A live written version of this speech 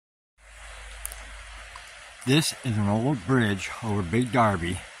This is an old bridge over Big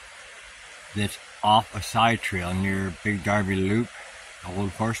Darby that's off a side trail near Big Darby Loop, the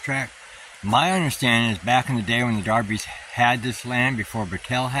old horse track. My understanding is back in the day when the Darbys had this land before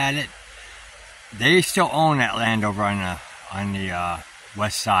Battelle had it, they still own that land over on the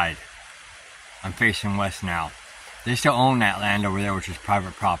west side. I'm facing west now. They still own that land over there, which is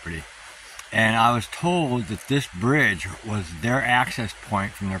private property. And I was told that this bridge was their access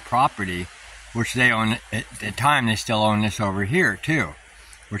point from their property, which they own. At the time, they still own this over here too,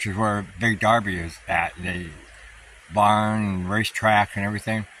 which is where Big Darby is at. The barn and racetrack and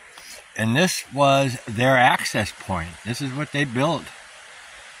everything. And this was their access point. This is what they built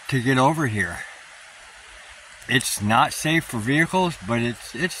to get over here. It's not safe for vehicles, but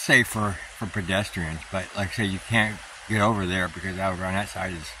it's safe for pedestrians. But like I say, you can't get over there because over on that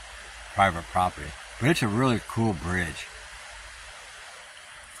side is private property. But it's a really cool bridge.